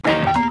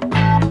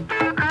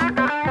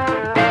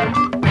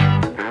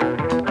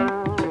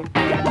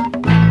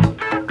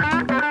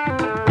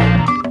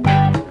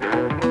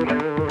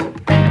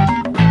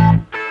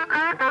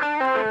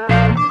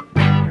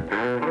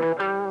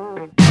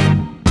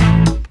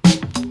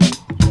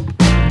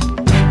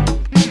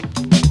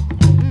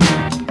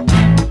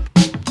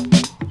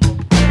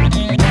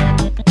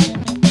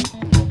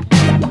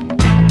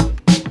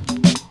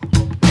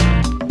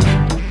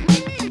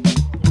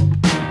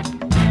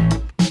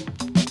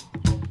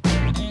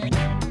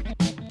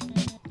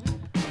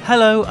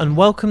Hello and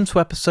welcome to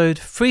episode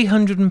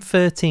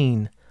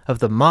 313 of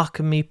the Mark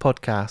and Me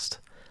podcast.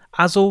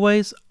 As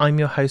always, I'm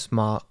your host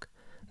Mark.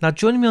 Now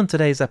joining me on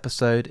today's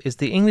episode is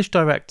the English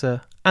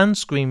director and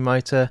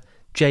screenwriter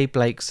Jay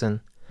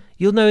Blakeson.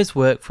 You'll know his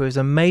work for his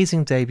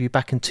amazing debut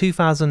back in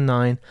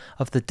 2009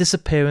 of The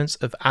Disappearance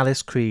of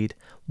Alice Creed.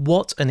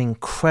 What an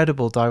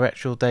incredible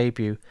directorial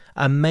debut,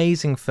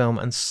 amazing film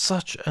and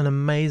such an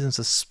amazing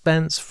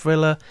suspense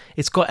thriller.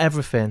 It's got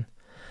everything.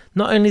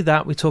 Not only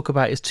that, we talk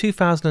about his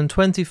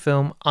 2020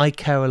 film, I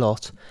Care A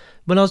Lot.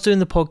 When I was doing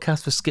the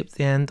podcast for Skip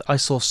the End, I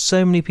saw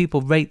so many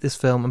people rate this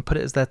film and put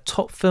it as their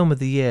top film of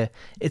the year.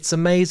 It's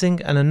amazing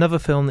and another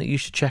film that you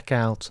should check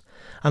out.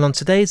 And on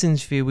today's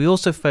interview, we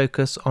also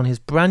focus on his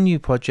brand new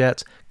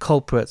project,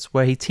 Culprits,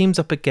 where he teams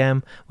up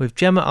again with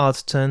Gemma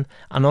Arterton.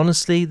 And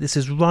honestly, this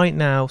is right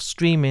now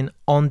streaming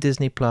on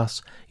Disney+.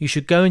 You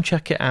should go and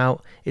check it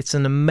out. It's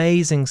an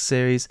amazing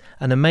series,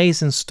 an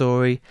amazing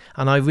story,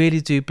 and I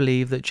really do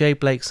believe that Jay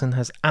Blakeson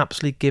has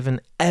absolutely given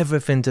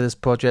everything to this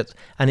project,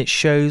 and it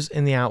shows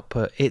in the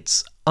output.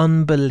 It's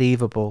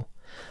unbelievable.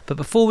 But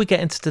before we get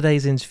into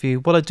today's interview,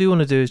 what I do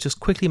want to do is just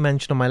quickly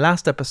mention on my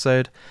last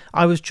episode,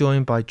 I was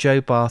joined by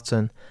Joe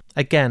Barton.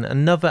 Again,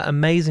 another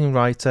amazing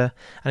writer,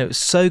 and it was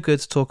so good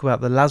to talk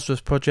about the Lazarus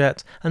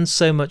Project and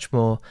so much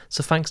more.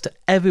 So thanks to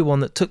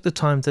everyone that took the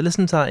time to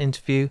listen to that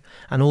interview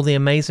and all the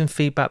amazing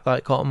feedback that I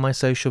got on my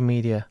social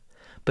media.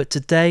 But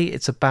today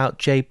it's about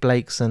Jay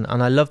Blakeson,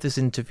 and I love this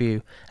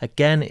interview.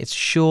 Again, it's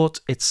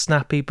short, it's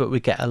snappy, but we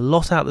get a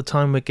lot out of the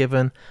time we're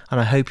given, and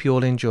I hope you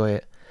all enjoy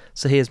it.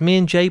 So here's me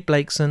and Jay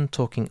Blakeson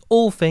talking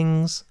all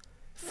things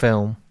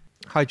film.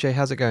 Hi Jay,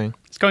 how's it going?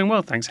 It's going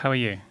well, thanks. How are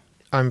you?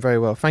 I'm very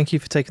well. Thank you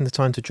for taking the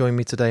time to join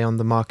me today on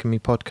the Mark and Me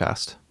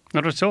podcast.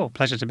 Not at all.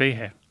 Pleasure to be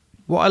here.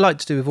 What I like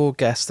to do with all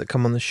guests that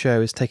come on the show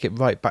is take it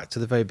right back to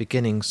the very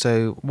beginning.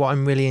 So what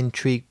I'm really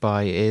intrigued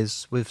by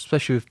is,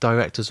 especially with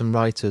directors and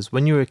writers,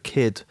 when you were a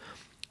kid,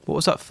 what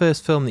was that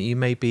first film that you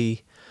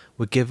maybe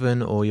were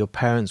given or your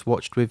parents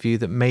watched with you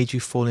that made you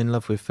fall in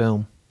love with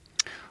film?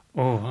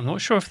 Oh, I'm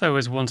not sure if there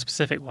was one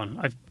specific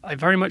one. I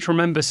very much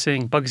remember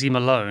seeing Bugsy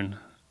Malone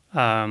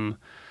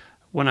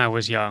when I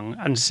was young,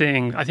 and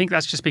seeing, I think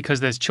that's just because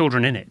there's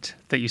children in it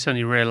that you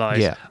suddenly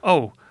realise,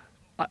 oh,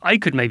 I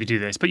could maybe do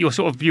this, but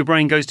your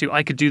brain goes to,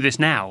 I could do this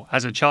now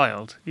as a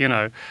child, you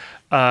know.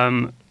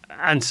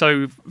 And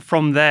so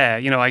from there,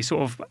 you know, I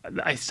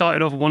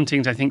started off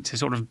wanting, I think, to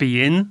sort of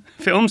be in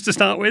films to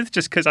start with,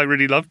 just because I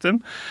really loved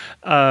them.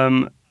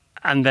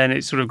 And then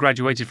it sort of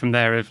graduated from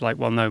there of like,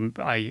 well, no,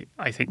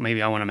 I think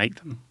maybe I want to make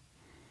them.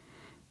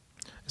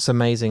 It's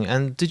amazing.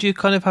 And did you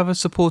kind of have a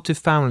supportive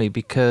family?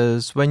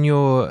 Because when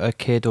you're a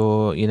kid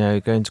or, you know,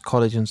 going to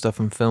college and stuff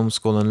and film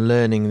school and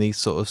learning these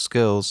sort of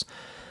skills,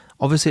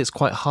 obviously it's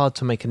quite hard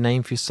to make a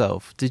name for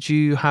yourself. Did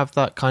you have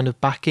that kind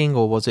of backing,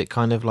 or was it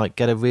kind of like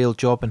get a real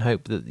job and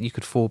hope that you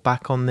could fall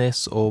back on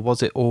this? Or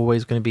was it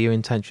always going to be your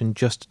intention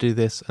just to do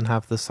this and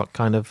have this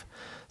kind of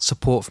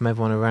support from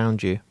everyone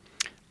around you?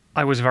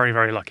 I was very,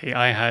 very lucky.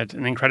 I had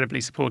an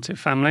incredibly supportive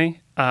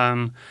family.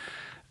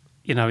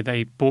 You know,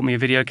 they bought me a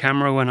video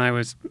camera when I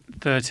was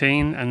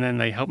 13, and then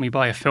they helped me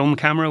buy a film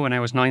camera when I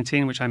was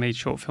 19, which I made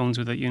short films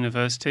with at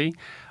university.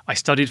 I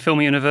studied film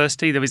at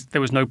university.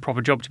 There was no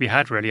proper job to be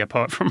had, really,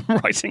 apart from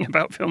writing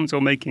about films or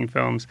making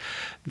films.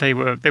 They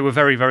were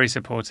very, very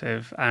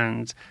supportive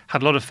and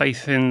had a lot of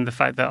faith in the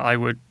fact that I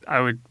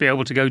would be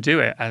able to go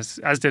do it, as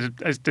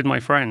did my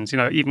friends. You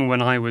know, even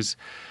when I was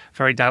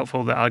very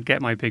doubtful that I'd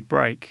get my big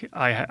break,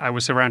 I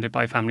was surrounded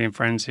by family and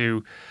friends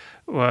who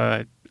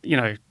were, you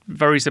know,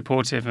 very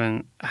supportive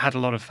and had a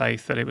lot of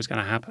faith that it was going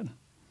to happen.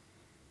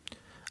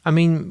 I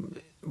mean,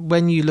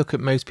 when you look at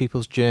most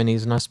people's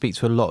journeys, and I speak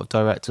to a lot of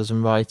directors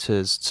and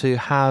writers, to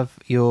have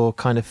your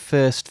kind of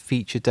first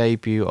feature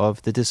debut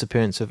of The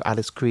Disappearance of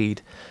Alice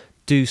Creed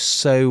do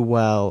so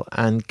well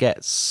and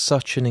get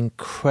such an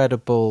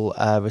incredible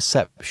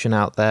reception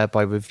out there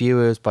by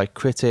reviewers, by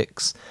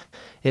critics,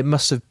 it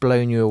must have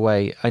blown you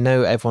away. I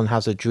know everyone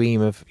has a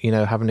dream of, you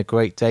know, having a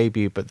great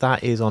debut, but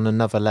that is on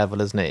another level,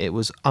 isn't it? It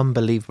was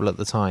unbelievable at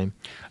the time.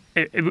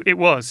 It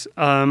was.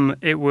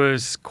 It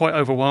was quite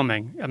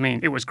overwhelming. I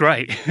mean, it was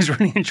great. It was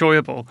really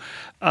enjoyable.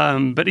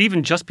 But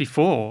even just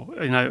before,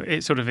 you know,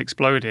 it sort of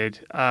exploded,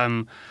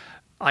 I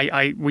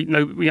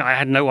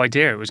had no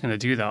idea it was going to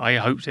do that. I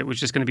hoped it was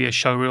just going to be a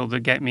showreel to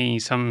get me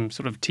some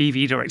sort of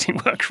TV directing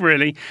work,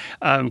 really,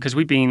 because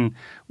we'd been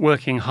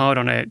working hard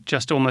on it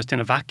just almost in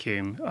a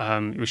vacuum.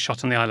 It was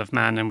shot on the Isle of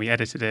Man, and we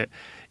edited it,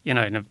 you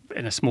know,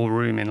 in a small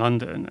room in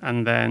London,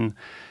 and then,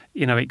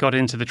 you know, it got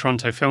into the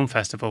Toronto Film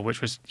Festival, which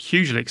was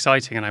hugely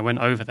exciting, and I went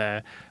over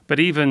there. But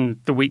even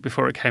the week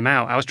before it came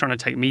out, I was trying to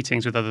take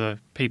meetings with other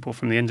people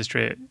from the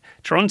industry at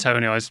Toronto,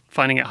 and I was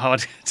finding it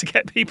hard to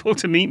get people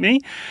to meet me.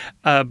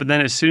 But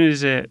then as soon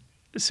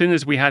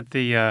as we had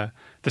the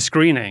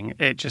screening,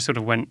 it just sort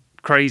of went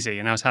crazy,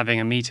 and I was having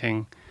a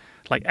meeting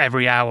like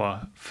every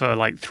hour for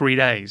like 3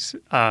 days.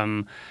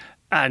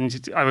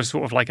 And I was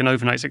sort of like an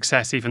overnight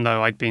success, even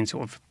though I'd been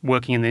sort of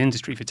working in the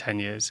industry for 10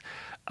 years.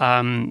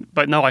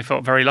 But no, I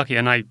felt very lucky,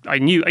 and I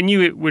knew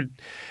it would,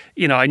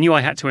 I knew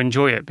I had to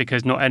enjoy it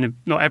because not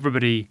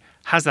everybody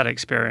has that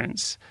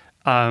experience.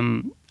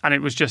 And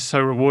it was just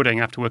so rewarding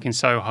after working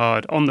so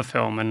hard on the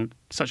film and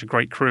such a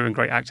great crew and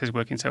great actors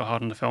working so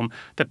hard on the film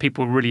that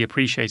people were really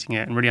appreciating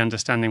it and really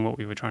understanding what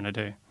we were trying to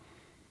do.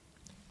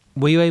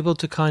 Were you able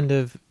to kind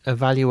of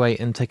evaluate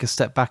and take a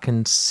step back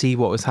and see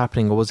what was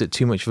happening, or was it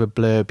too much of a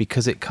blur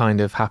because it kind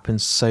of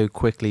happened so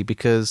quickly?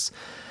 Because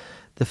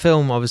the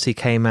film obviously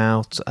came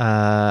out,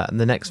 and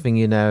the next thing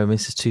you know,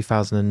 this is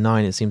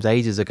 2009, it seems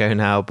ages ago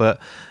now, but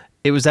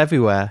it was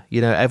everywhere.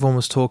 Everyone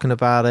was talking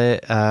about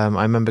it. I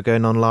remember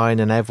going online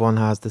and everyone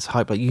has this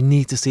hype, like, you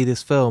need to see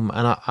this film.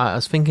 And I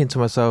was thinking to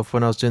myself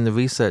when I was doing the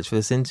research for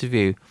this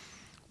interview,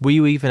 were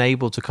you even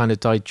able to kind of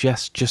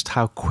digest just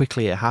how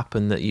quickly it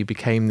happened that you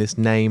became this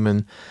name?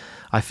 And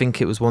I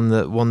think it was one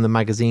of the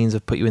magazines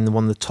have put you in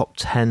one of the top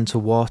 10 to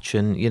watch.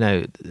 And,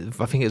 I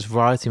think it's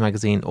Variety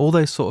magazine, all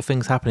those sort of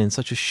things happen in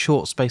such a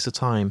short space of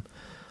time.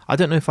 I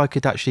don't know if I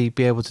could actually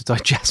be able to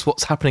digest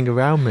what's happening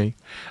around me.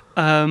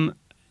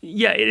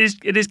 Yeah,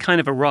 it is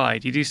kind of a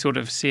ride. You do sort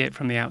of see it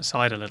from the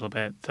outside a little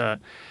bit. That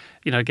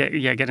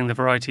getting the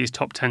Variety's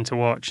top 10 to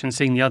watch and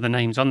seeing the other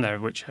names on there,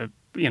 which are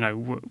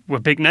were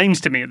big names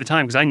to me at the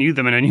time because I knew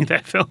them and I knew their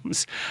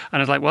films.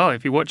 And I was like, well,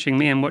 if you're watching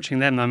me and watching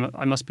them,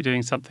 I must be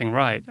doing something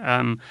right.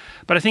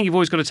 But I think you've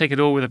always got to take it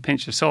all with a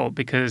pinch of salt,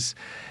 because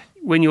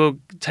when you're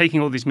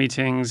taking all these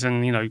meetings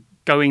and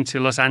going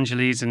to Los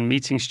Angeles and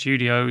meeting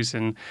studios,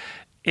 and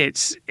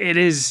it's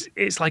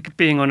like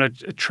being on a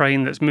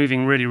train that's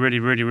moving really, really,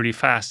 really, really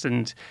fast,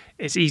 and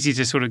it's easy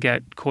to sort of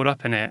get caught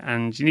up in it,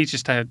 and you need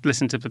just to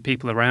listen to the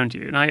people around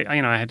you. And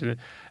I had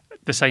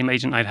the same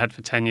agent I'd had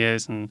for 10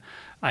 years, and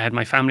I had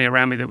my family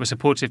around me that were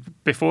supportive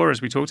before,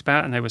 as we talked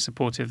about, and they were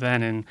supportive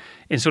then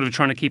in sort of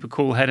trying to keep a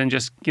cool head and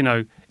just,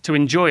 to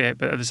enjoy it,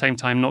 but at the same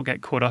time not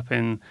get caught up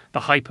in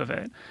the hype of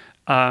it.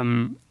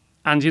 And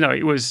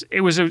it was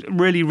a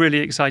really, really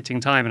exciting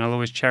time, and I'll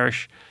always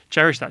cherish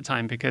that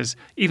time, because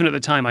even at the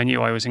time I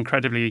knew I was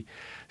incredibly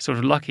sort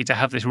of lucky to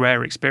have this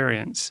rare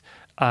experience.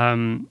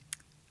 And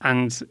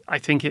I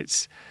think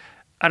it's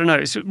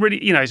really,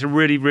 it's a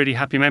really, really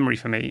happy memory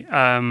for me.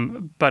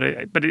 But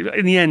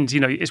in the end,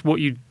 it's what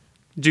you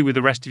do with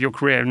the rest of your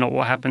career, not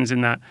what happens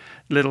in that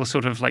little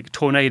sort of like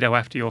tornado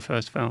after your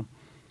first film.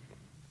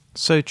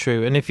 So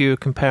true. And if you're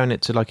comparing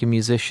it to like a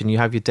musician, you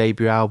have your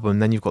debut album,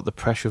 then you've got the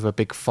pressure of a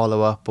big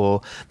follow-up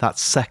or that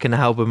second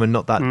album and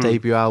not that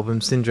debut album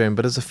syndrome.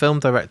 But as a film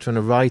director and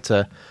a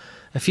writer,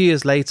 a few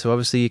years later,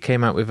 obviously you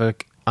came out with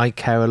I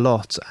Care a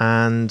Lot.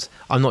 And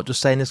I'm not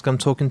just saying this because I'm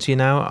talking to you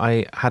now.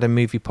 I had a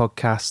movie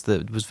podcast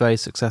that was very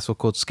successful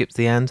called Skip to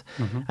the End.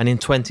 Mm-hmm. And in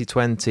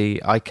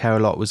 2020, I Care a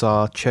Lot was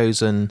our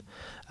chosen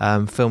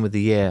film of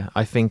the year.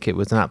 I think it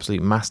was an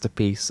absolute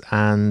masterpiece,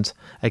 and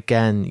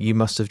again, you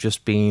must have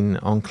just been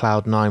on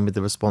cloud nine with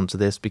the response to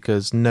this,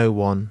 because no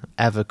one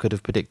ever could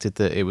have predicted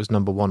that it was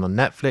number one on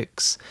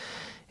Netflix.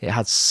 It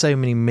had so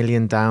many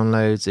million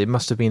downloads. It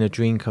must have been a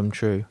dream come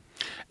true.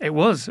 It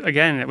was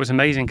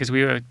amazing, because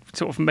we were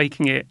sort of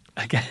making it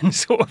again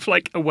sort of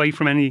like away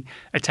from any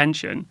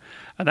attention.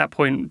 At that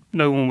point,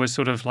 no one was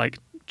sort of like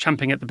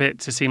champing at the bit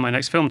to see my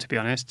next film, to be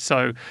honest.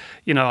 So,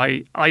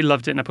 I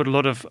loved it, and I put a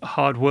lot of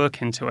hard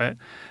work into it.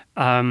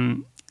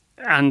 And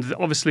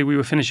obviously we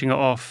were finishing it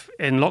off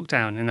in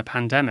lockdown, in the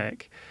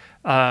pandemic.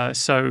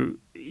 So,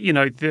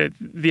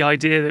 the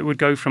idea that it would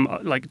go from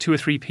like 2 or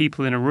 3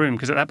 people in a room,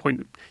 because at that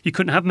point you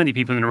couldn't have many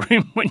people in a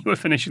room when you were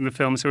finishing the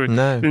film. So in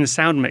the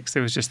sound mix,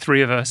 there was just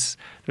 3 of us.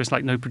 There was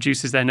like no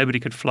producers there. Nobody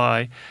could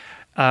fly.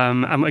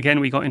 And again,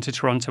 we got into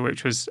Toronto,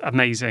 which was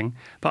amazing.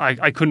 But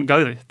I couldn't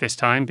go this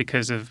time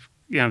because of,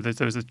 there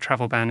was a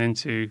travel ban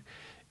into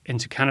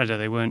Canada.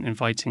 They weren't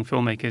inviting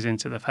filmmakers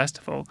into the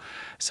festival.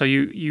 So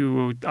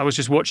I was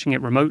just watching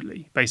it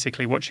remotely,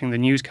 basically watching the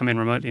news come in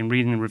remotely and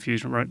reading the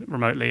reviews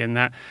remotely. And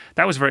that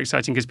was very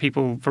exciting, because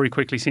people very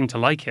quickly seemed to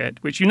like it,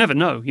 which you never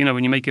know,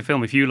 when you make a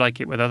film, if you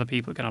like it, whether other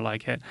people are going to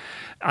like it.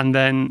 And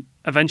then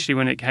eventually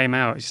when it came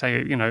out,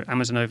 say,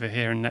 Amazon over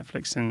here and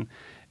Netflix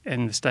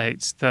in the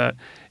States, that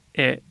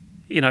it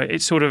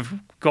sort of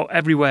got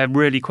everywhere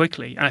really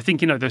quickly. And I think,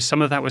 there's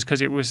some of that was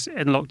because it was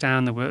in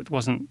lockdown. There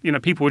wasn't,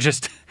 people were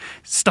just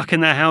stuck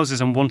in their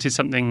houses and wanted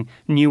something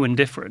new and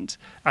different.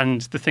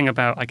 And the thing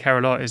about I Care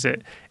a Lot is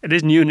it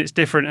is new and it's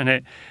different,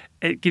 and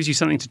it gives you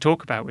something to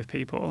talk about with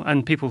people.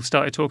 And people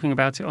started talking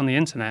about it on the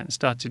internet and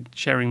started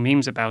sharing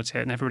memes about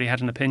it, and everybody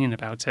had an opinion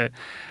about it.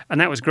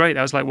 And that was great.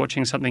 That was like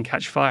watching something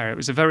catch fire. It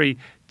was a very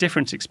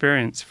different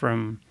experience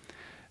from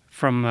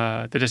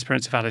The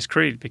Disappearance of Alice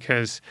Creed,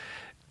 because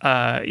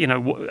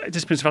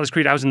Disappearance of Alice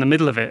Creed, I was in the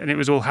middle of it and it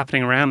was all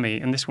happening around me,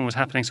 and this one was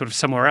happening sort of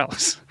somewhere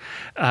else.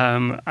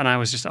 And I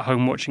was just at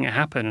home watching it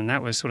happen, and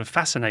that was sort of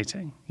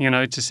fascinating,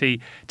 to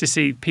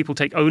see people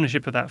take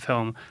ownership of that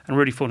film and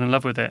really fall in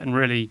love with it and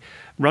really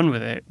run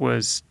with it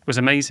was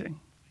amazing.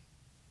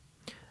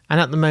 And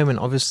at the moment,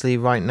 obviously,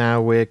 right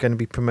now, we're going to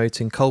be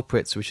promoting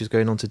Culprits, which is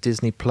going on to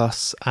Disney+.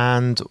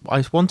 And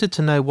I wanted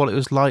to know what it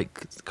was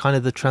like, kind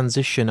of the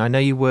transition. I know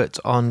you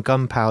worked on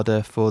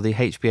Gunpowder for the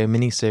HBO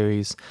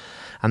miniseries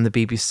and the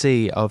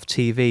BBC of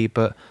TV,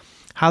 but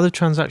how the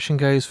transition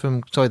goes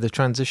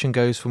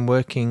from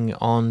working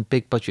on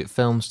big budget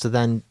films to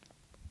then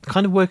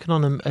kind of working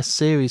on a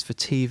series for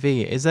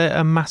TV. Is there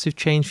a massive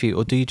change for you,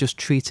 or do you just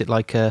treat it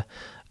like an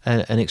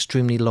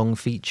extremely long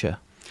feature?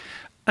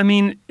 I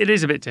mean, it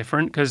is a bit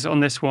different because on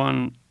this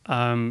one,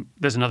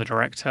 there's another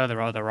director, there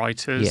are other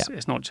writers. Yeah.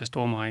 It's not just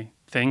all my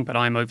thing, but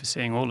I'm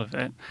overseeing all of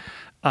it.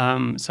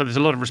 So there's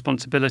a lot of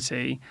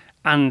responsibility,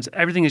 and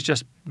everything is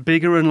just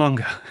bigger and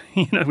longer.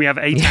 We have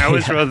 8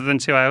 hours rather than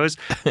 2 hours.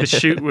 The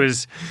shoot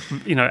was,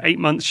 8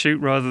 months shoot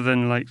rather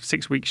than like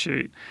 6 week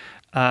shoot.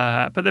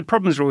 But the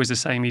problems are always the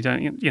same. You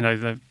don't,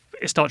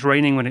 it starts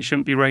raining when it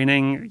shouldn't be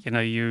raining.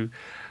 You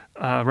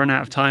run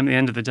out of time at the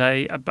end of the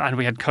day. And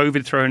we had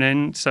COVID thrown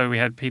in, so we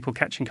had people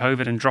catching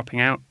COVID and dropping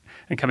out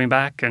and coming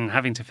back and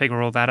having to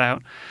figure all that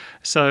out.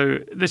 So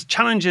the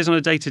challenges on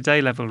a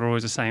day-to-day level are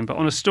always the same, but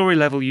on a story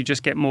level, you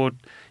get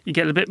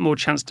a bit more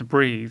chance to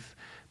breathe,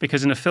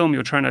 because in a film,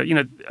 you're trying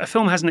to, a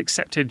film has an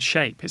accepted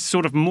shape. It's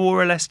sort of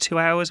more or less 2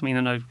 hours. I mean,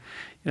 I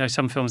know,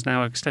 some films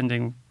now are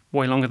extending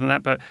way longer than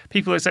that, but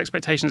people's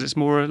expectations, it's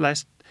more or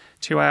less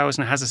 2 hours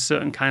and has a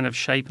certain kind of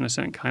shape and a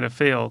certain kind of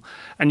feel.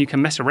 And you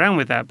can mess around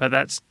with that, but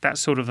that's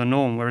sort of the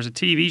norm. Whereas a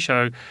TV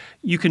show,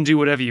 you can do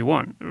whatever you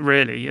want,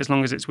 really, as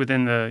long as it's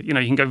within the, you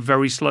can go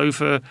very slow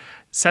for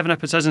 7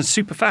 episodes and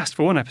super fast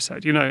for 1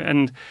 episode,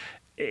 and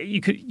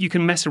you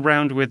can mess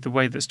around with the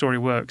way that story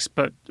works.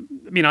 But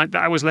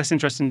I was less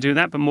interested in doing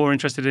that, but more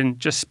interested in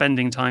just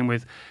spending time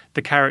with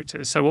the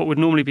characters. So what would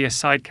normally be a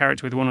side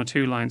character with 1 or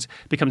 2 lines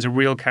becomes a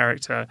real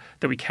character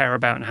that we care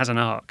about and has an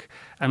arc.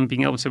 And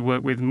being able to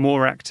work with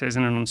more actors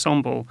in an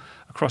ensemble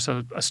across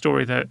a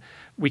story that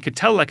we could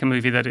tell like a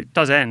movie, that it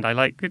does end. I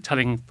like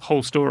telling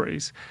whole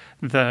stories,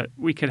 that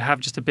we could have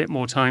just a bit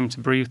more time to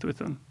breathe with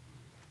them.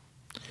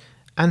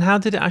 And how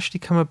did it actually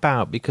come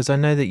about? Because I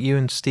know that you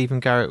and Stephen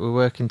Garrett were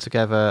working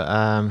together,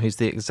 who's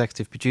the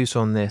executive producer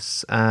on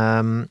this.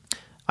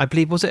 I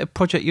believe, was it a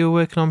project you were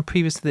working on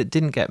previously that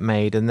didn't get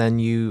made, and then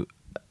you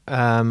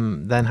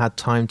then had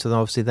time to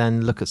obviously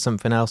then look at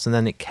something else, and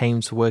then it came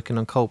to working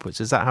on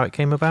Culprits? Is that how it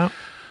came about?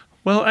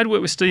 Well, I'd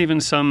worked with Stephen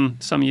some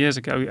years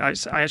ago. I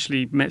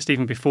actually met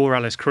Stephen before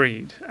Alice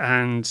Creed,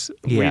 and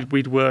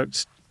we'd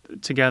worked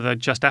together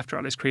just after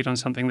Alice Creed on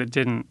something that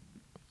didn't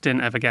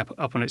ever get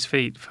up on its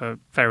feet for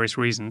various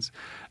reasons.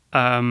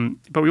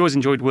 But we always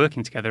enjoyed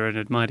working together and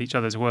admired each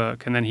other's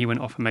work. And then he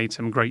went off and made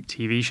some great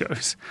TV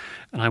shows.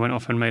 And I went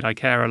off and made I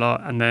Care a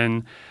Lot. And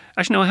then,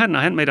 actually, no, I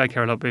hadn't made I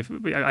Care a Lot. But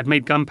I'd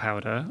made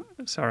Gunpowder,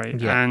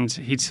 and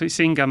he'd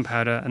seen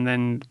Gunpowder. And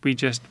then we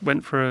just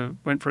went for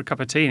a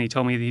cup of tea. And he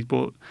told me that he'd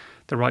bought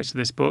the rights to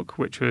this book,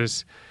 which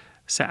was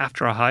set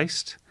after a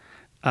heist,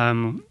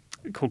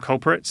 called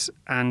Culprits.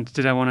 And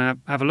did I want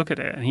to have a look at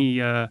it? And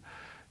he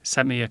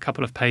sent me a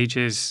couple of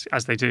pages,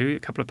 as they do,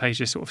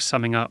 sort of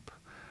summing up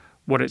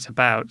what it's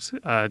about,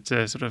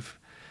 to sort of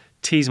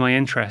tease my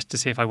interest to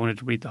see if I wanted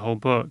to read the whole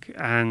book.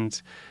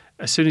 And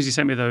as soon as he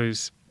sent me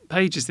those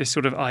pages, this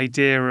sort of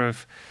idea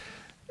of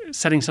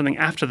setting something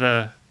after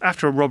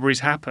a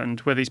robbery's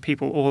happened, where these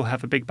people all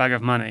have a big bag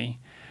of money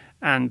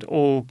and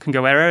all can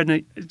go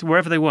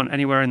wherever they want,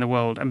 anywhere in the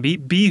world, and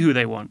be who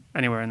they want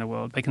anywhere in the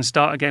world. They can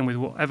start again with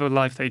whatever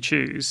life they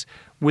choose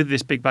with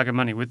this big bag of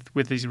money,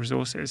 with these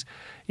resources.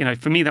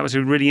 For me, that was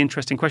a really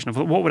interesting question of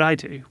what would I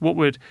do? What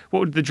would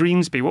the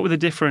dreams be? What would the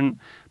different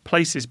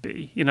places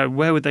be?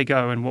 Where would they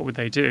go and what would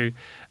they do?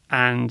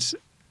 And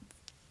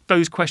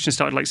those questions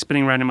started like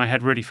spinning around in my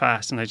head really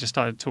fast, and I just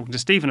started talking to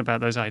Stephen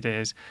about those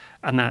ideas,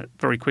 and that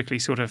very quickly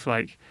sort of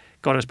like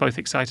got us both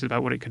excited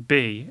about what it could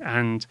be.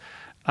 And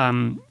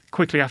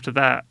quickly after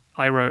that,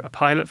 I wrote a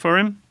pilot for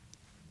him,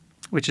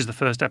 which is the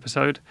first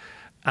episode,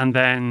 and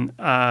then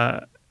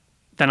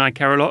I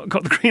Care a Lot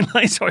got the green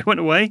light, so I went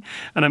away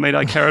and I made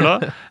I Care a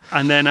Lot.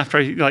 And then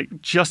after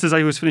just as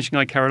I was finishing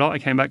I Care a Lot, I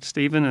came back to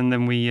Stephen, and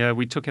then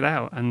we took it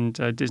out, and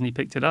Disney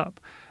picked it up,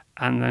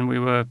 and then we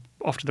were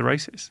off to the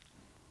races.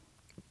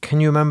 Can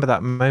you remember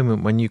that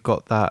moment when you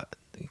got that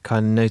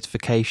kind of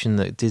notification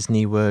that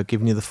Disney were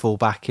giving you the full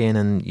back-in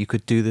and you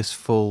could do this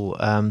full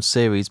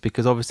series?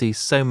 Because obviously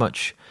so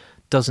much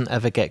doesn't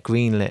ever get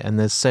greenlit, and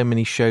there's so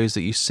many shows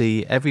that you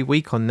see every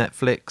week on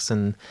Netflix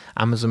and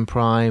Amazon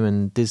Prime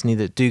and Disney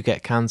that do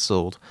get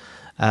cancelled,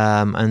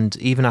 and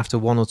even after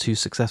 1 or 2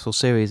 successful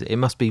series, it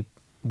must be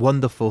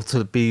wonderful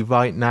to be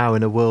right now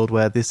in a world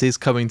where this is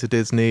coming to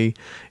Disney.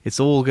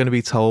 It's all going to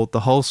be told, the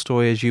whole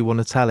story as you want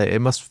to tell it. It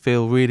must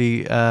feel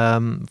really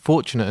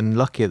fortunate and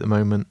lucky at the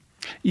moment.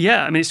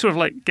 Yeah, I mean, it's sort of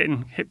like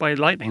getting hit by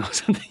lightning or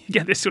something. You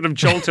get this sort of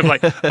jolt of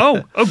like,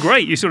 oh,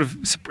 great! You sort of,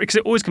 because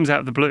it always comes out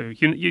of the blue.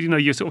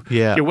 You're sort of,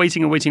 you're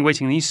waiting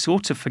and you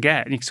sort of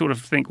forget, and you sort of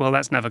think, well,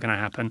 that's never going to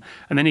happen.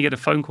 And then you get a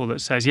phone call that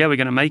says, yeah, we're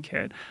going to make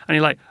it, and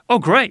you're like, oh,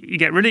 great! You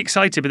get really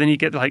excited, but then you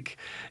get like,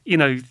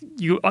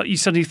 you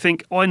suddenly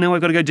think, oh, I know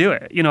I've got to go do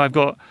it.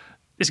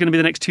 It's going to be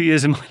the next 2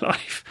 years of my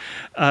life.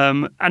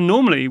 And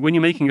normally, when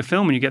you're making a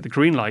film and you get the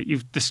green light,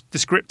 the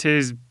script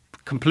is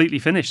completely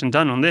finished and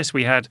done. On this,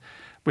 we had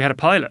we had a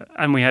pilot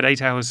and we had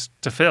 8 hours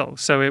to fill.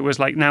 So it was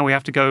like, now we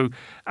have to go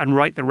and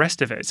write the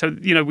rest of it. So,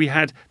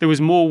 there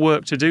was more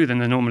work to do than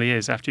there normally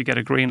is after you get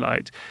a green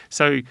light.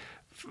 So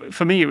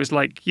for me, it was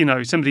like,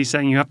 somebody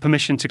saying you have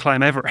permission to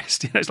climb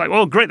Everest. It's like,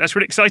 well, great, that's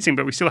really exciting,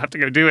 but we still have to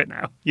go do it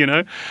now,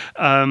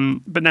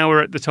 But now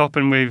we're at the top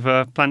and we've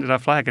planted our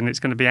flag and it's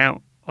going to be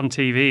out on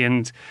TV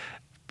and,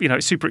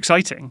 it's super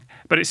exciting.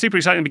 But it's super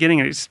exciting at the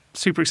beginning and it's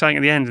super exciting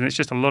at the end. And it's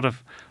just a lot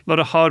of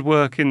hard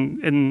work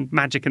and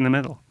magic in the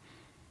middle.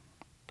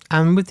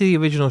 And with the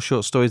original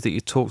short stories that you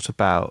talked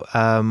about,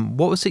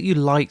 what was it you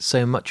liked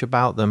so much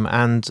about them?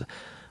 And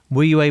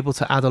were you able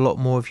to add a lot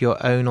more of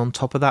your own on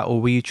top of that?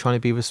 Or were you trying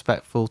to be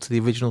respectful to the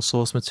original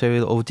source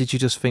material? Or did you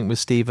just think with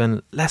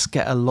Stephen, let's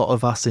get a lot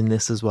of us in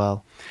this as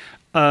well?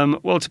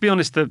 Well, to be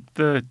honest,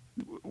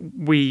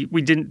 we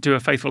didn't do a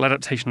faithful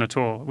adaptation at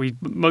all. We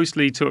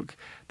mostly took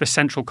the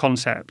central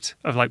concept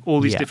of like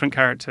all these different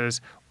characters,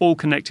 all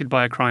connected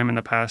by a crime in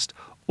the past,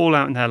 all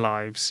out in their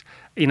lives.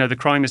 The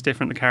crime is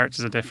different, the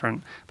characters are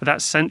different, but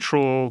that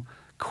central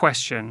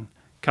question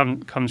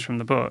comes from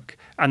the book,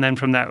 and then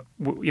from that,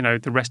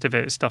 the rest of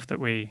it is stuff that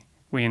we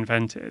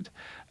invented.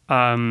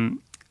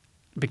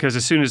 Because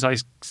as soon as I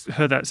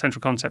heard that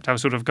central concept, I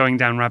was sort of going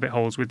down rabbit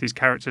holes with these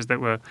characters that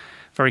were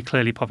very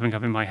clearly popping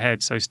up in my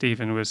head. So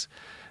Stephen was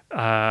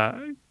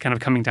kind of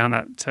coming down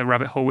that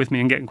rabbit hole with me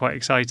and getting quite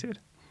excited.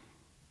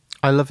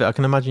 I love it. I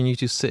can imagine you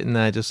just sitting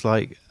there just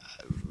like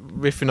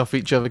riffing off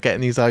each other,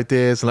 getting these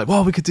ideas and like,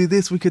 well, we could do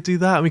this, we could do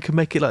that, and we could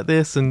make it like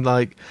this, and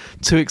like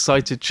two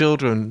excited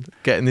children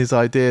getting this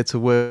idea to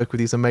work with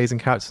these amazing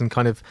characters and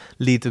kind of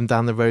lead them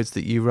down the roads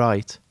that you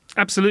write.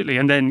 Absolutely.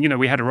 And then,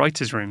 we had a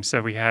writer's room.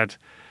 So we had,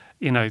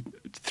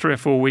 3 or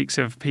 4 weeks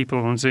of people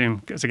on Zoom,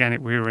 because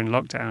again, we were in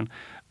lockdown,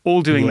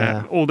 all doing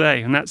that all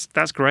day. And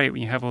that's great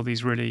when you have all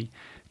these really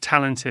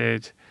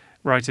talented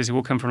writers who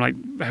all come from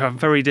who have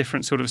very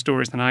different sort of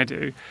stories than I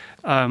do,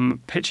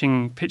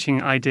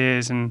 pitching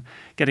ideas and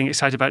getting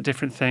excited about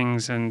different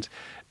things and,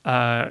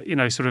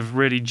 sort of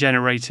really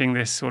generating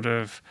this sort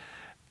of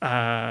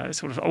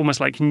almost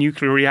like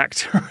nuclear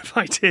reactor of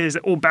ideas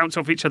that all bounce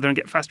off each other and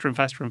get faster and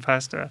faster and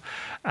faster.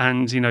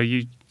 And,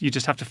 you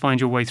just have to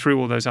find your way through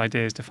all those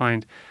ideas to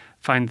find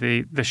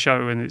the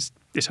show and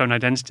its own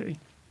identity.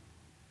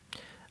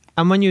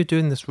 And when you were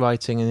doing this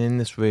writing and in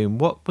this room,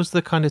 what was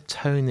the kind of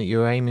tone that you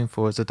were aiming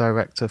for as a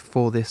director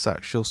for this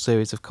actual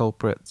series of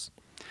Culprits?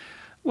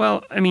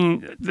 Well, I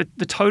mean,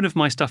 the tone of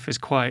my stuff is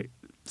quite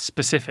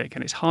specific,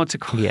 and it's hard to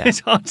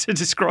it's hard to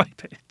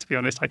describe it. To be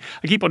honest, I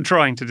keep on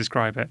trying to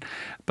describe it,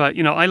 but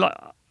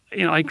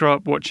I grew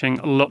up watching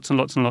lots and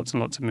lots and lots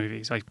and lots of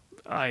movies.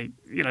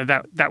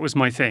 That was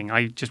my thing.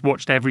 I just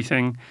watched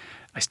everything.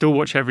 I still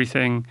watch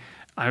everything.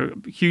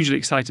 I'm hugely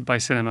excited by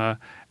cinema.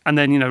 And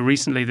then,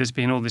 recently there's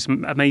been all this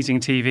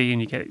amazing TV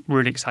and you get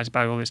really excited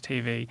about all this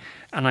TV.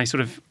 And I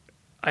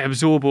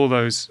absorb all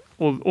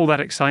that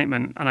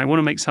excitement, and I want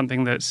to make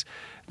something that's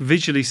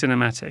visually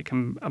cinematic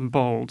and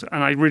bold.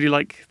 And I really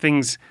like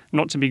things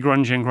not to be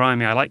grungy and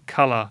grimy. I like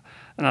color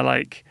and I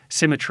like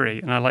symmetry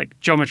and I like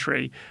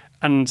geometry.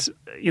 And,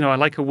 I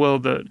like a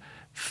world that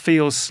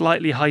feels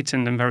slightly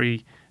heightened and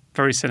very,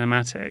 very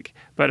cinematic.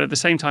 But at the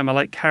same time, I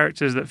like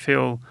characters that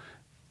feel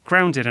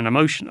grounded and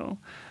emotional.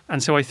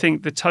 And so I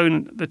think the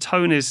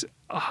tone is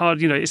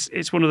hard.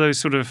 It's one of those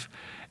sort of,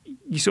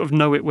 you sort of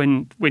know it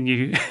when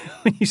you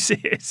when you see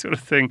it sort of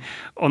thing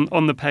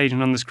on the page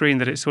and on the screen,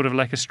 that it's sort of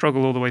like a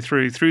struggle all the way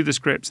through the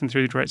scripts and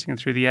through the directing and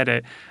through the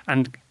edit,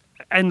 and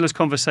endless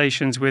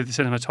conversations with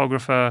the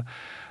cinematographer,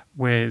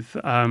 with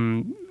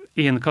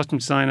Ian, the costume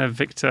designer,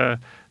 Victor,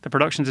 the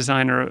production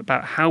designer,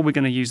 about how we're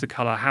going to use the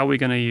color, how we're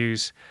going to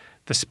use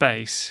the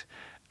space,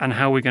 and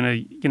how we're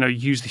going to,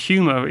 use the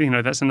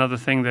humor. That's another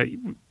thing that,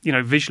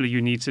 visually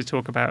you need to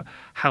talk about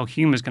how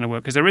humor is going to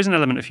work, because there is an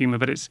element of humor,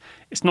 but it's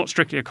not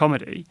strictly a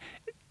comedy.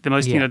 The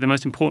most, the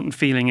most important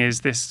feeling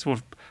is this sort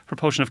of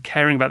propulsion of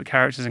caring about the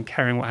characters and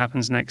caring what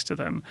happens next to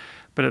them.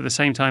 But at the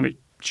same time, it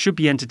should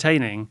be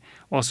entertaining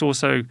whilst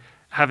also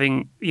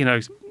having,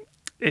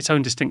 its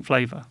own distinct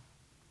flavor.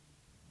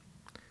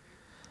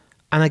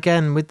 And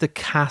again, with the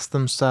cast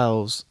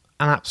themselves,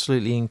 an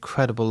absolutely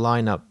incredible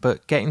lineup,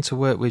 but getting to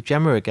work with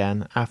Gemma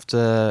again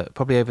after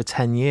probably over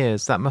 10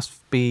 years, that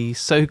must be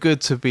so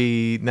good to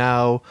be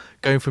now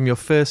going from your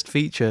first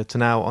feature to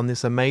now on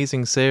this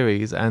amazing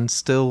series and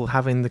still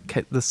having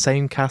the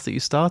same cast that you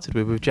started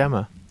with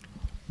Gemma.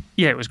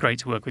 Yeah, it was great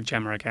to work with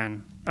Gemma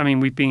again. I mean,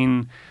 we've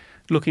been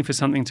looking for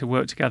something to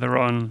work together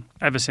on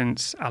ever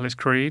since Alice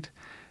Creed.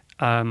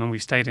 And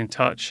we've stayed in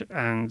touch,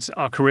 and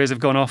our careers have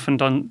gone off and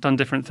done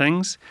different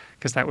things,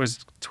 because that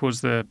was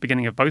towards the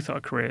beginning of both our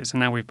careers, and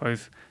now we've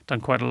both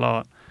done quite a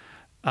lot.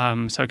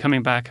 So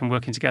coming back and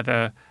working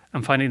together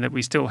and finding that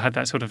we still had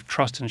that sort of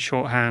trust and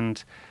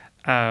shorthand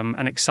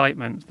and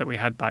excitement that we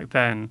had back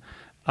then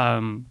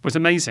was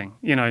amazing.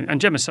 And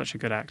Gemma's such a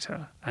good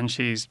actor, and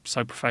she's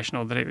so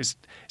professional that it's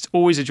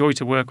always a joy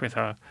to work with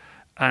her.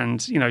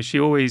 And she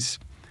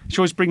she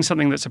always brings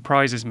something that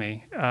surprises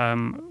me,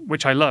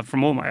 which I love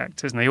from all my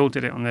actors, and they all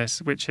did it on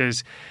this, which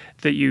is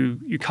that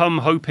you come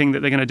hoping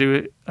that they're going to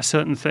do a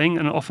certain thing,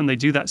 and often they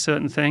do that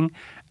certain thing,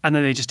 and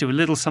then they just do a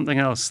little something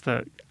else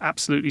that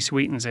absolutely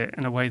sweetens it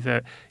in a way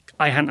that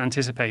I hadn't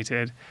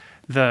anticipated,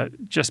 that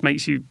just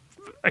makes you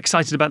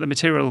excited about the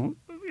material.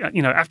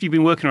 After you've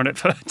been working on it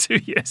for 2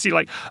 years, you're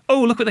like,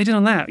 oh, look what they did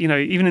on that.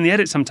 Even in the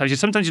edit sometimes you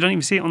don't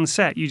even see it on the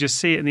set. You just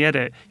see it in the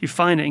edit. You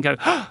find it and go,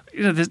 oh,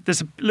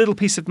 there's a little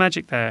piece of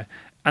magic there.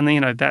 And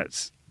then,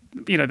 that's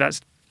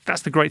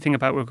the great thing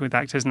about working with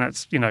actors, and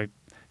that's, the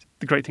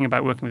great thing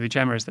about working with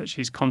Gemma is that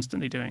she's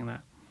constantly doing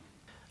that.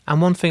 And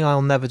one thing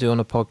I'll never do on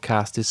a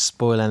podcast is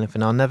spoil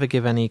anything. I'll never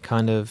give any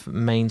kind of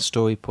main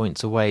story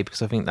points away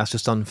because I think that's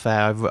just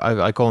unfair.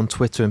 I go on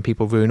Twitter and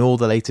people ruin all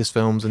the latest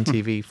films and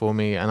TV for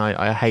me, and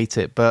I hate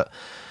it. But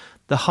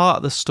the heart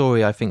of the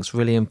story, I think, is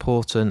really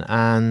important,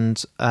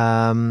 and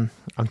I'm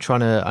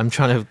trying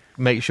to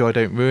make sure I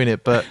don't ruin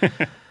it. But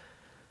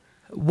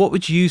what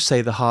would you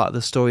say the heart of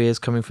the story is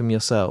coming from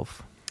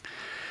yourself?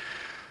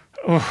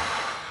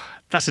 Oh,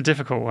 that's a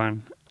difficult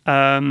one.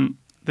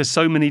 There's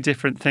so many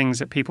different things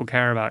that people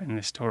care about in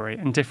this story,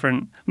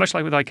 and much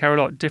like with I Care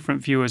a Lot,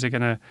 different viewers are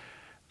going to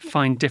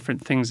find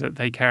different things that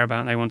they care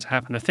about and they want to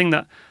happen. The thing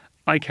that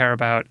I care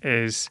about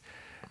is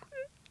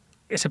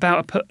it's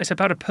about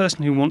a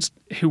person who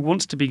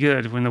wants to be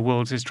good when the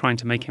world is trying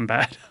to make him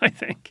bad, I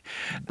think.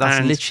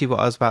 That's literally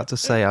what I was about to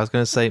say. I was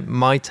going to say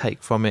my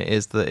take from it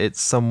is that it's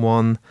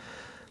someone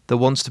that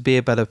wants to be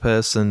a better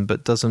person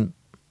but doesn't.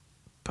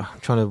 I'm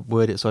trying to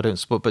word it so I don't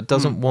spoil, but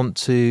doesn't want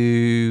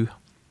to.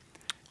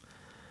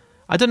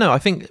 I don't know. I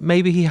think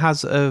maybe he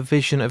has a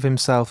vision of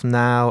himself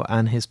now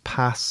and his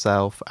past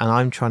self, and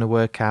I'm trying to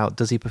work out,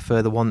 does he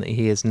prefer the one that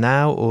he is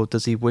now, or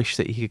does he wish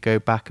that he could go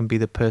back and be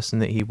the person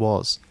that he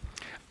was?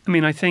 I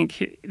mean, I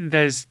think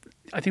there's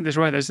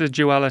a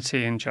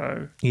duality in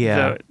Joe.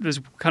 Yeah.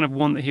 There's kind of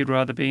one that he'd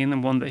rather be in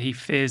and one that he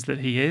fears that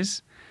he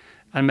is,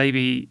 and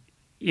maybe,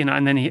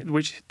 and then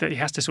that he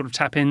has to sort of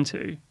tap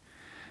into.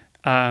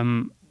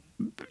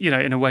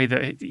 In a way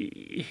that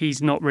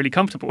he's not really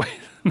comfortable with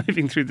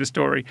moving through the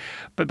story.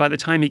 But by the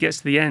time he gets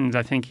to the end,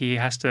 I think he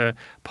has to,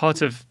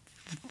 part of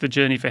the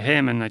journey for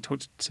him, and I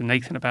talked to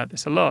Nathan about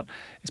this a lot,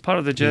 is part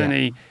of the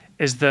journey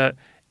is that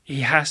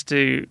he has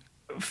to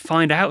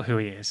find out who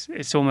he is.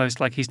 It's almost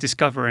like he's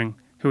discovering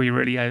who he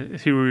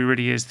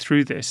really is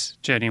through this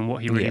journey and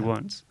what he really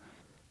wants.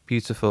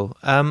 Beautiful.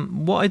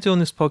 What I do on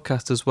this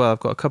podcast as well, I've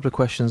got a couple of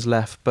questions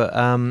left, but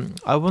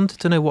I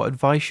wanted to know what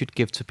advice you'd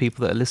give to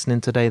people that are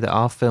listening today that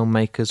are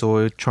filmmakers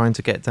or are trying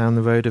to get down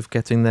the road of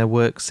getting their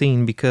work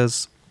seen,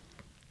 because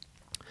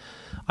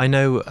I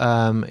know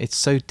it's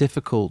so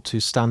difficult to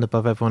stand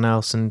above everyone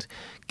else and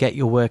get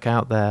your work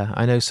out there.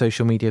 I know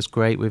social media is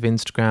great with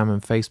Instagram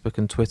and Facebook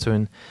and Twitter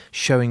and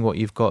showing what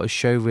you've got as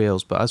show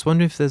reels, but I was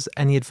wondering if there's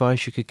any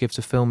advice you could give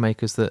to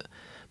filmmakers that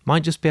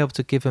might just be able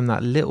to give them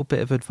that little bit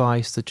of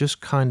advice to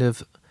just kind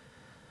of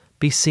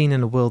be seen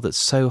in a world that's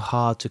so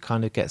hard to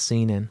kind of get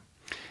seen in.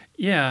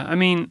 Yeah, I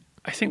mean,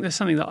 I think there's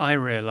something that I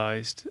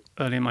realised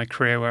early in my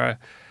career where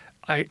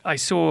I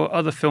saw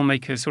other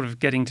filmmakers sort of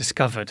getting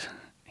discovered,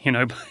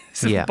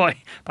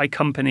 by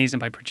companies and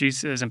by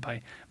producers and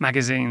by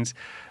magazines.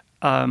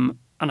 And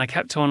I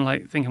kept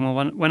on thinking,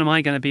 well, when am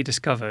I going to be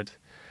discovered?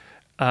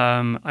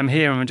 I'm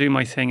here, I'm doing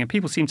my thing, and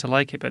people seem to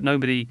like it, but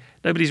nobody's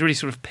really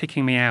sort of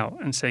picking me out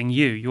and saying,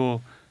 you're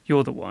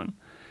the one.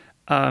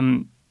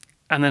 And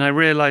then I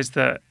realized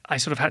that I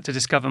sort of had to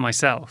discover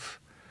myself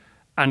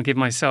and give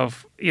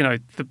myself,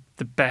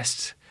 the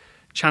best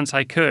chance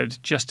I could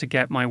just to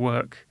get my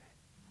work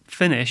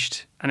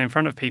finished and in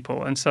front of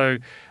people. And so,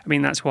 I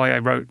mean, that's why I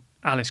wrote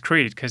Alice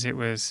Creed, because it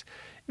was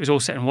all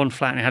set in one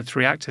flat and it had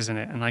 3 actors in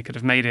it, and I could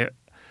have made it,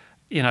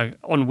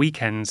 on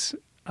weekends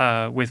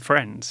with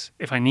friends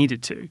if I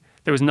needed to.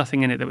 There was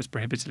nothing in it that was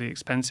prohibitively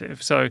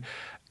expensive. So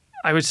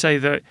I would say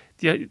that,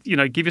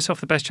 give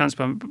yourself the best chance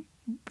by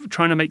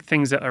trying to make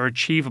things that are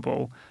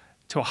achievable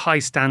to a high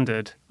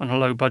standard on a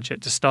low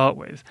budget to start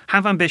with.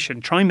 Have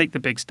ambition, try and make the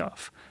big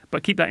stuff,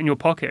 but keep that in your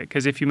pocket,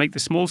 because if you make the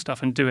small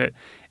stuff and do it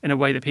in a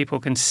way that people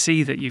can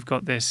see that you've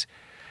got this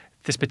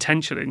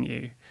potential in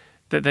you,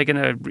 that they're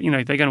going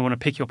to want to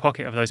pick your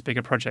pocket of those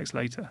bigger projects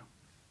later.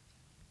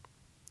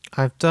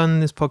 I've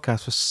done this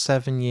podcast for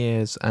 7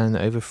 years and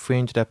over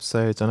 300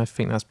 episodes, and I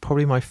think that's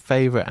probably my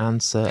favourite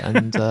answer,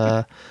 and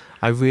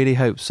I really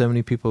hope so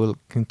many people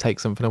can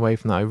take something away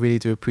from that. I really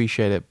do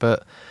appreciate it.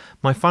 But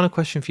my final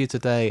question for you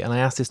today, and I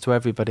ask this to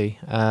everybody,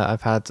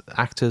 I've had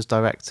actors,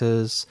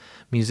 directors,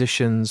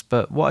 musicians,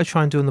 but what I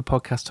try and do on the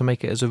podcast to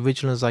make it as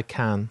original as I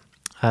can,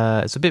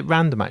 it's a bit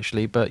random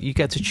actually, but you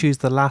get to choose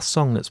the last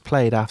song that's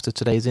played after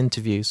today's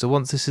interview. So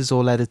once this is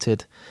all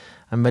edited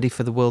and ready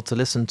for the world to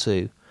listen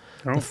to,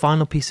 the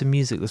final piece of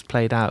music that's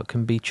played out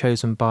can be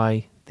chosen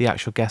by the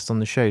actual guest on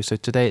the show. So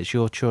today it's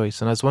your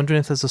choice. And I was wondering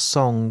if there's a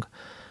song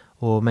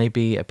or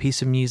maybe a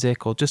piece of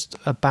music or just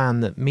a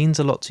band that means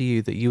a lot to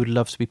you that you would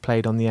love to be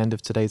played on the end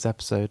of today's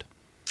episode.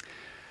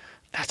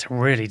 That's a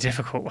really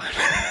difficult one.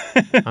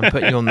 I'm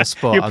putting you on the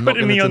spot. You're I'm not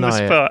putting going to me on the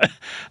deny it.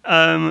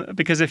 spot.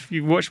 Because if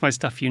you watch my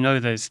stuff, you know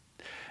there's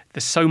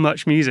so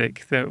much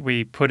music that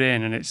we put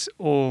in, and it's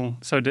all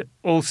so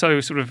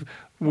sort of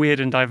weird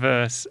and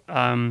diverse.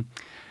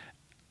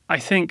 I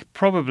think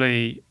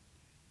probably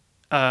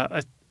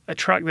a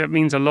track that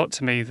means a lot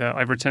to me that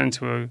I've returned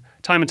to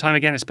time and time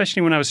again,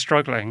 especially when I was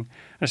struggling,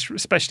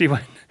 especially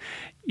when,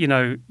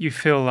 you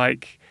feel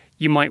like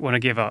you might want to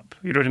give up.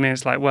 You know what I mean?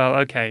 It's like, well,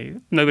 okay,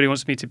 nobody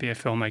wants me to be a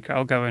filmmaker.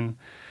 I'll go and,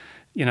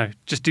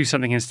 just do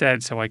something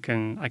instead so I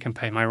can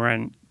pay my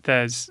rent.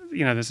 There's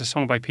a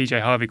song by PJ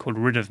Harvey called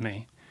Rid of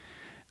Me,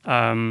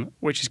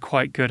 which is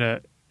quite good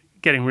at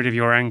getting rid of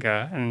your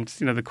anger. And,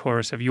 the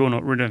chorus of You're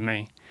Not Rid of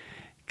Me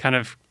kind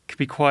of could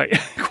be quite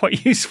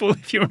useful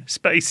if you're in a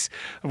space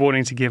of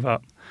wanting to give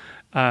up.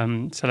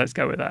 So let's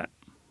go with that.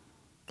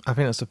 I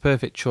think that's a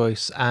perfect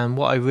choice. And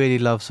what I really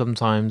love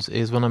sometimes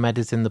is when I'm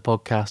editing the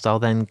podcast, I'll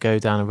then go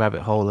down a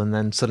rabbit hole and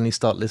then suddenly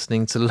start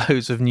listening to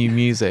loads of new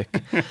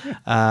music.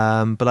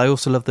 But I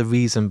also love the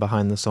reason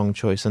behind the song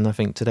choice. And I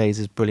think today's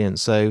is brilliant.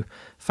 So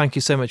thank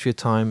you so much for your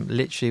time.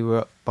 Literally, we're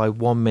up by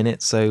 1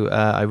 minute. So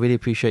I really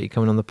appreciate you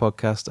coming on the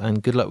podcast,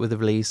 and good luck with the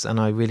release. And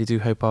I really do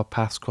hope our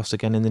paths cross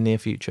again in the near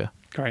future.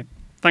 Great.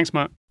 Thanks,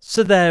 Mark.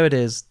 So there it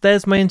is.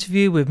 There's my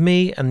interview with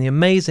me and the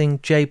amazing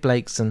Jay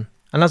Blakeson.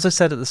 And as I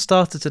said at the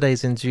start of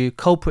today's interview,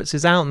 Culprits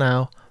is out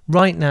now,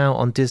 right now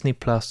on Disney+.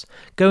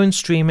 Go and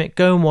stream it,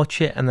 go and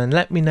watch it, and then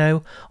let me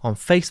know on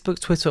Facebook,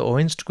 Twitter or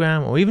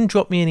Instagram, or even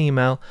drop me an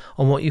email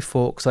on what you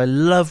thought, because I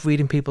love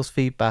reading people's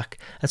feedback,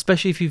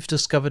 especially if you've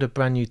discovered a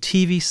brand new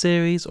TV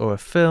series or a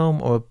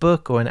film or a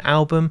book or an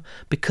album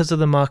because of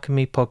the Mark and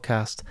Me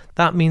podcast.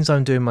 That means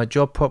I'm doing my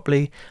job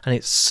properly, and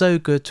it's so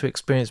good to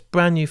experience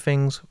brand new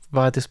things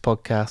via this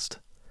podcast.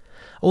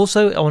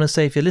 Also, I want to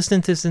say, if you're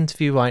listening to this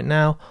interview right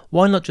now,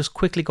 why not just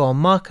quickly go on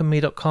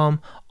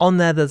markandme.com. On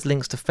there's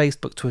links to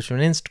Facebook, Twitter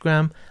and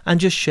Instagram, and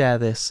just share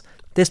this.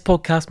 This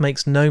podcast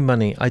makes no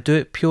money. I do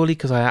it purely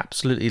because I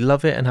absolutely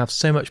love it and have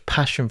so much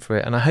passion for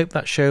it, and I hope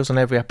that shows on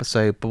every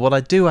episode. But what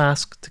I do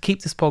ask, to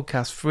keep this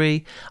podcast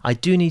free, I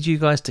do need you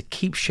guys to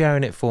keep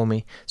sharing it for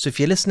me. So if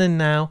you're listening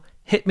now,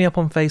 hit me up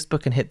on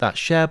Facebook and hit that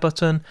share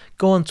button,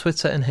 go on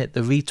Twitter and hit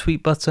the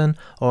retweet button,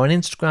 or on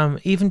Instagram,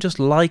 even just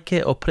like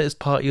it or put it as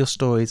part of your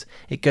stories.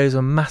 It goes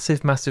a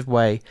massive, massive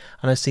way,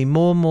 and I see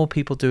more and more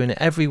people doing it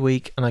every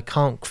week, and I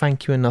can't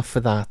thank you enough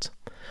for that.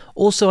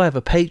 Also, I have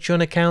a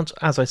Patreon account.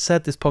 As I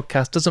said, this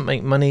podcast doesn't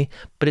make money,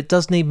 but it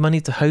does need money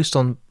to host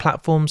on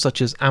platforms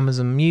such as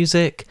Amazon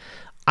Music,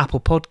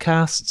 Apple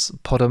Podcasts,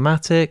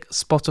 Podomatic,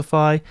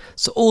 Spotify.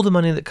 So all the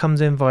money that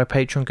comes in via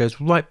Patreon goes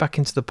right back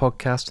into the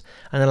podcast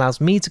and allows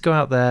me to go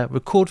out there,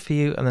 record for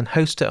you, and then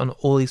host it on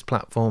all these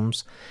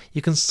platforms.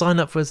 You can sign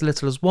up for as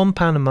little as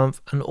 £1 a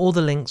month, and all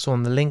the links are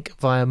on the link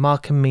via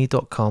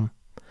markandme.com.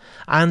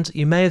 And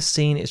you may have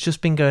seen, it's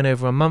just been going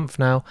over a month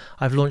now,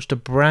 I've launched a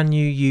brand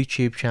new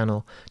YouTube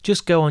channel.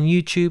 Just go on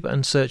YouTube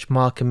and search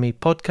Mark and Me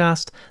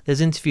Podcast.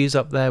 There's interviews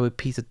up there with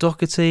Peter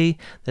Doherty.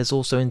 There's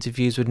also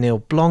interviews with Neil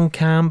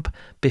Blomkamp,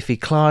 Biffy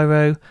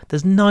Clyro.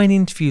 There's 9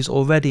 interviews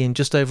already in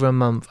just over a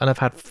month, and I've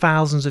had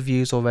thousands of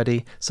views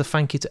already. So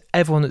thank you to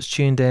everyone that's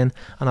tuned in,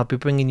 and I'll be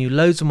bringing you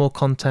loads of more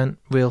content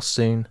real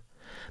soon.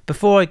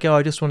 Before I go,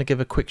 I just want to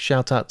give a quick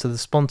shout out to the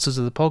sponsors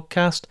of the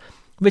podcast.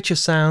 Richer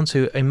Sounds,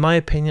 who in my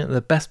opinion are the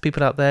best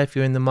people out there if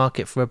you're in the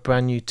market for a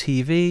brand new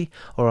TV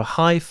or a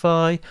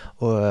hi-fi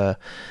or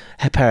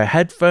a pair of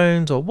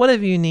headphones or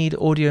whatever you need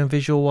audio and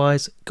visual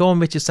wise. Go on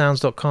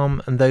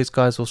richersounds.com and those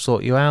guys will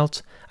sort you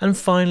out. And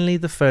finally,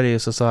 the Folio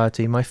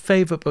Society, my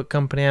favourite book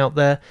company out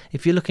there.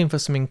 If you're looking for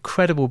some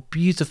incredible,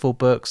 beautiful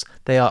books,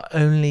 they are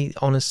only,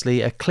 honestly,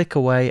 a click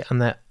away,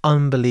 and they're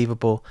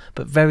unbelievable,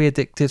 but very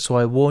addictive. So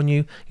I warn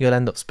you, you'll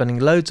end up spending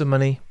loads of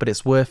money, but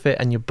it's worth it,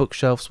 and your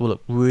bookshelves will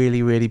look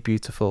really, really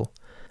beautiful.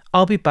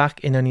 I'll be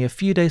back in only a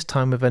few days'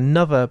 time with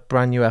another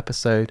brand new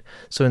episode.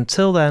 So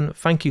until then,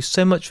 thank you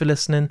so much for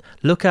listening.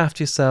 Look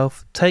after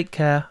yourself, take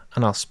care,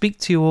 and I'll speak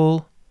to you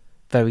all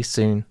very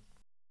soon.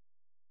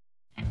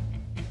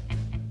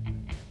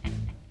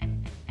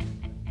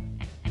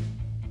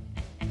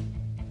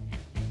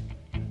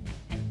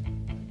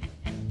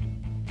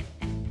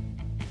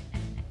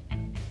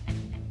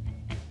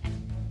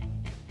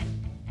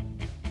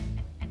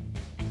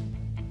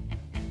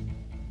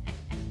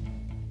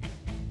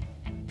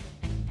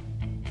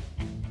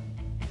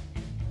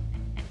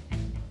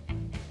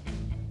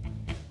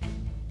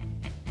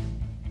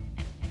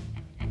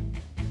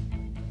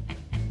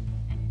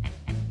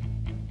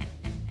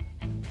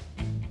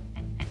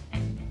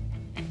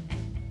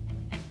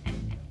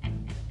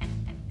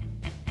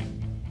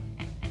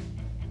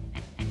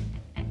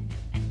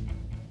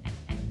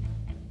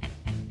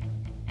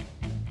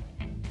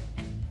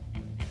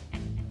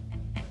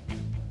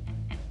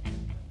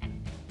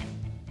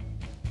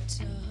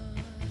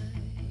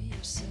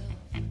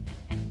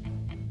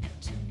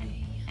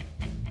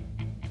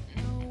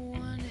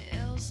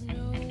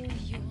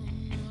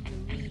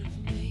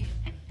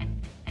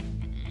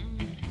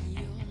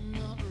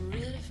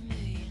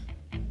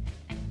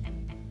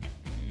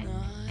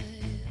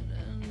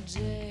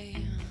 Day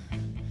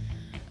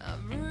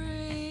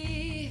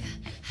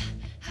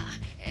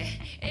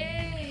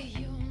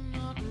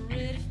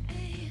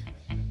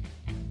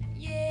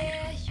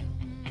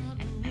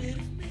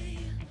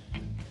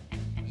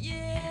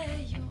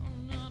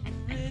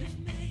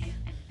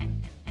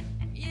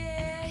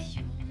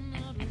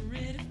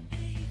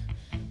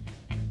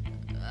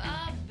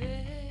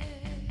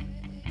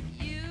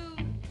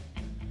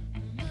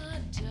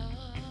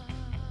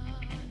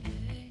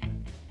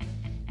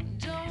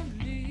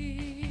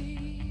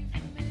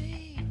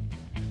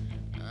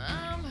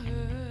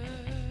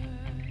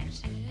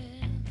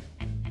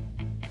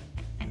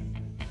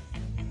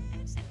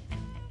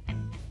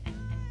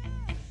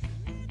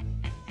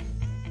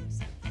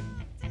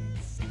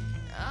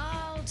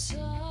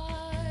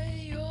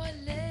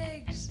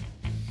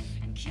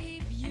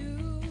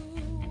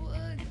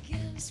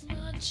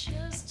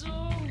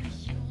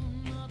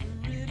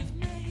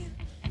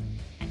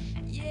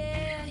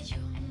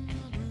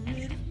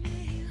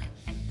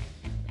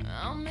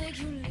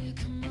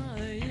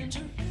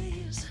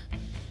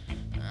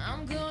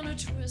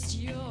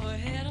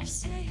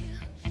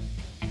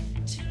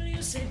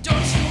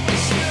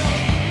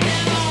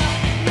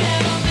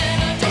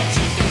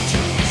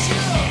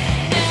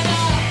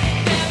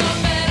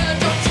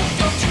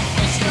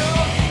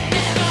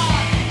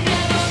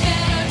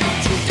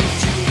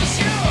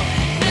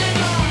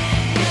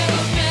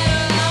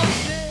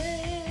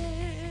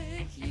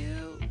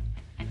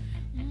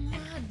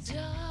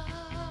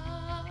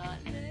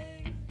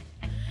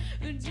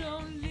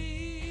don't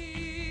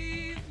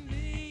leave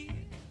me.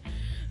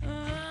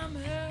 I'm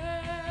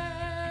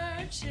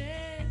hurting,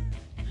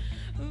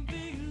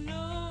 being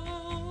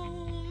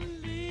lonely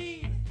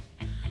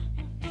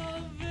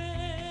above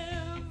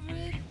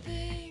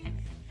everything,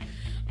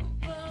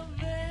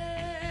 above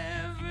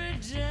every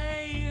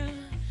day.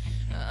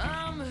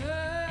 I'm hurting.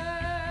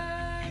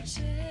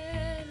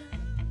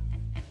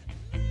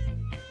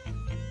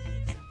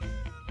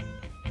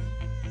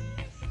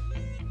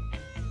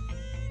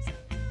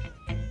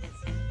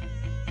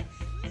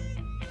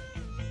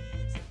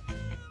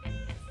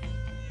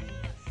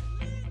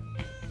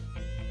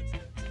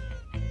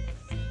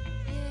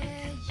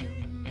 Yeah,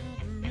 you're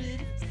not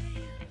ready,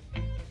 babe.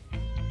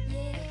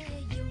 Yeah,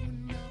 you're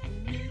not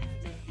ready,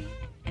 babe.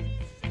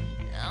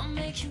 I'll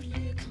make you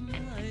lick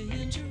my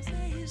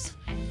injuries.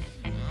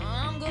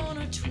 I'm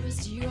gonna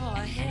twist your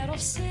head off,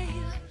 say,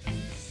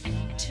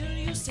 till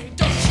you say,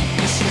 don't you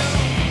wish you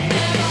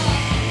never,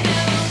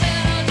 never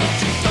better, don't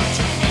you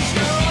wish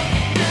you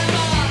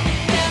never,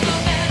 never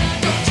better,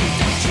 don't you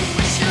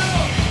wish you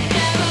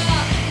never,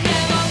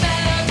 never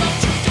better, don't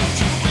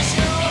you wish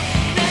you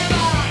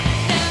never,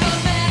 never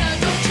better,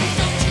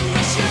 don't you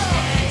wish you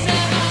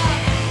never,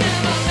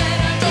 never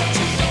better, don't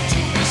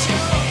you wish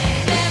you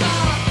never,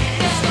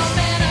 never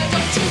better,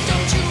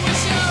 don't you wish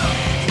you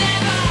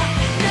never,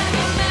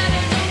 never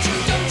better,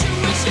 don't you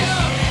wish you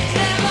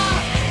never,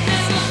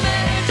 never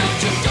better, don't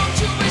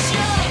you wish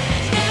you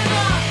never,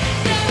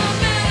 never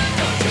better,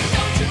 don't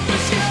you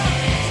wish you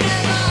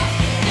never,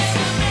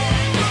 never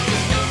better,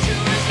 don't you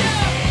wish you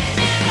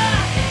never,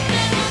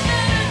 never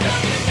better,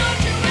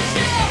 don't you wish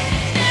you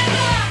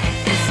never,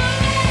 never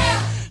better.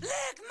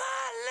 Lick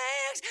my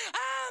legs,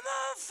 I'm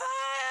on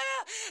fire.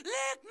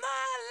 Lick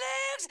my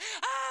legs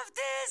of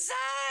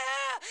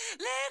desire.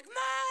 Lick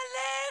my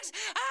legs,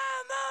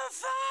 I'm on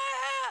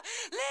fire.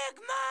 Lick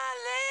my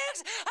legs.